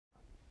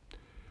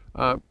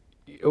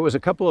It was a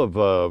couple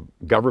of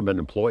government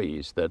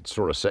employees that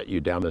sort of set you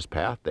down this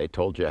path. They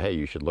told you, hey,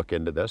 you should look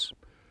into this.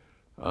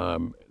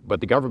 But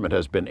the government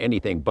has been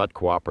anything but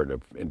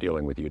cooperative in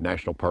dealing with you.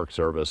 National Park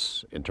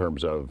Service, in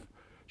terms of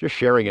just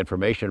sharing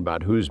information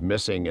about who's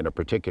missing in a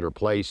particular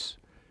place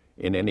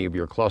in any of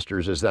your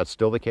clusters. Is that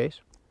still the case?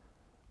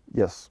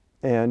 Yes.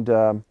 And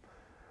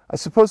I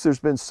suppose there's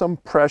been some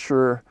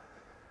pressure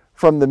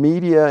from the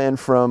media and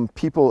from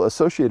people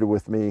associated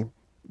with me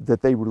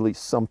that they release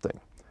something.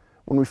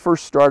 When we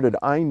first started,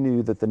 I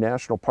knew that the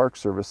National Park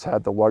Service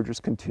had the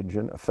largest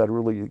contingent of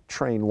federally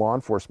trained law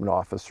enforcement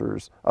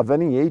officers of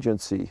any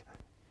agency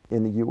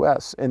in the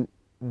U.S. And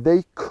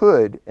they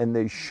could and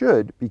they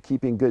should be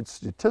keeping good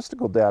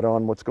statistical data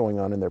on what's going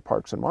on in their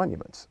parks and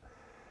monuments.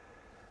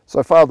 So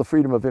I filed the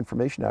Freedom of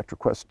Information Act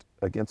request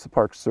against the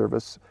Park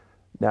Service,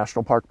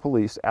 National Park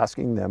Police,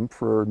 asking them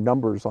for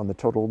numbers on the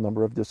total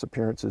number of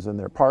disappearances in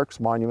their parks,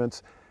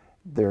 monuments,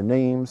 their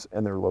names,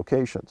 and their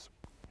locations.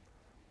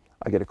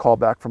 I get a call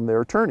back from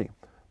their attorney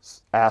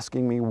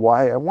asking me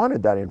why I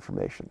wanted that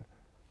information.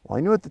 Well,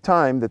 I knew at the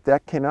time that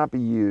that cannot be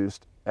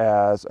used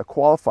as a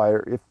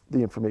qualifier if the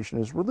information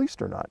is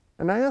released or not.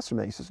 And I asked him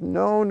that. He says,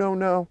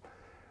 no,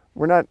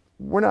 we're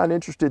not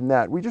interested in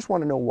that. We just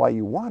want to know why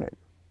you want it.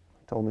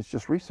 I told him it's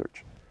just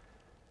research.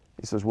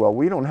 He says, well,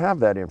 we don't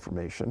have that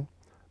information,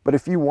 but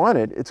if you want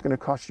it, it's going to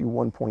cost you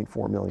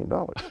 $1.4 million.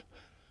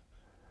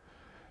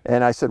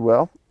 And I said,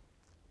 well,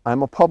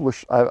 I've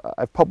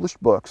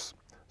published books.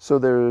 So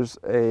there's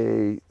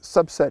a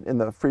subset in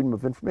the Freedom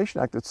of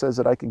Information Act that says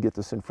that I can get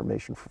this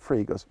information for free.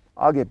 He goes,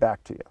 I'll get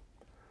back to you.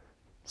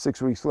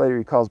 6 weeks later,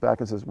 he calls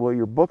back and says, well,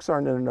 your books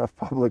aren't in enough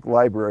public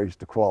libraries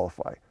to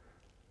qualify.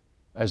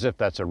 As if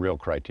that's a real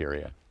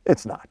criteria.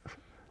 It's not.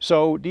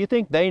 So do you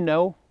think they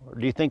know? Or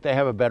do you think they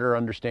have a better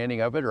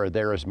understanding of it? Or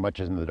they're as much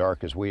in the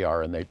dark as we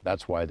are, and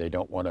that's why they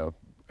don't want to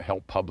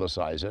help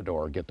publicize it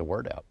or get the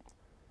word out?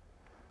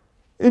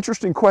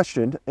 Interesting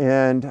question.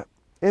 And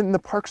in the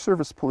Park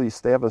Service Police,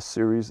 they have a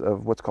series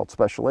of what's called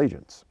special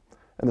agents.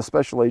 And the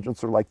special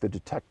agents are like the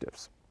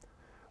detectives.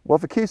 Well,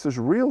 if a case is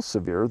real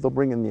severe, they'll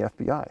bring in the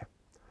FBI.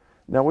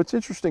 Now, what's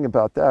interesting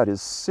about that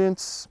is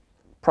since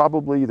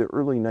probably the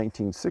early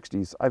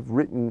 1960s, I've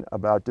written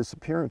about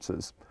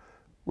disappearances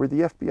where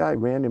the FBI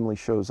randomly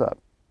shows up.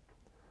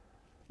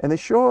 And they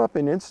show up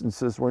in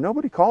instances where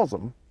nobody calls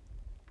them.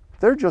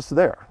 They're just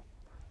there.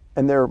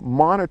 And they're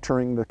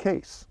monitoring the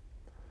case.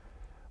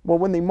 Well,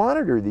 when they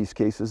monitor these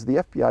cases,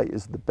 the FBI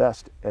is the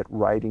best at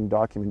writing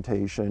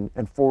documentation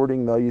and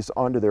forwarding these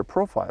onto their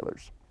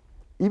profilers.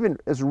 Even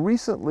as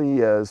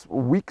recently as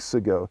weeks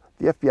ago,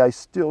 the FBI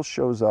still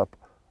shows up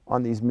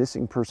on these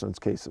missing persons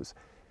cases.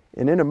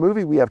 And in a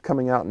movie we have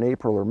coming out in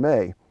April or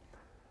May,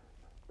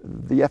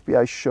 the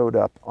FBI showed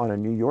up on a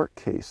New York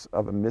case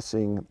of a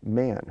missing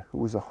man who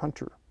was a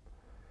hunter.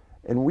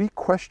 And we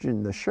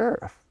questioned the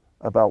sheriff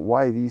about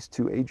why these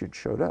two agents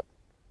showed up.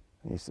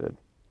 And he said,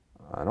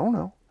 I don't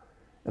know.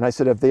 And I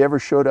said, have they ever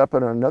showed up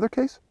on another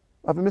case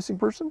of a missing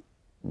person?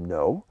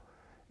 No.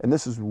 And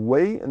this is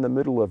way in the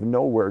middle of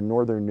nowhere,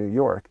 northern New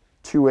York,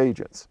 two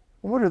agents.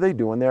 And what are they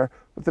doing there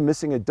with the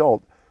missing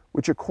adult,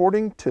 which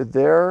according to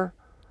their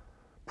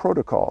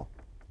protocol,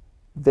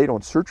 they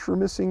don't search for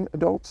missing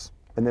adults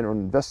and they don't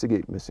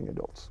investigate missing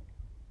adults.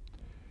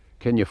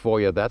 Can you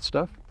FOIA that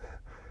stuff?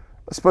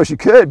 I suppose you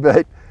could,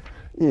 but,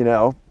 you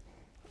know,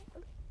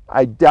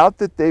 I doubt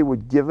that they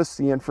would give us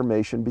the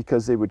information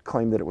because they would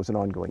claim that it was an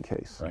ongoing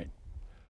case. Right.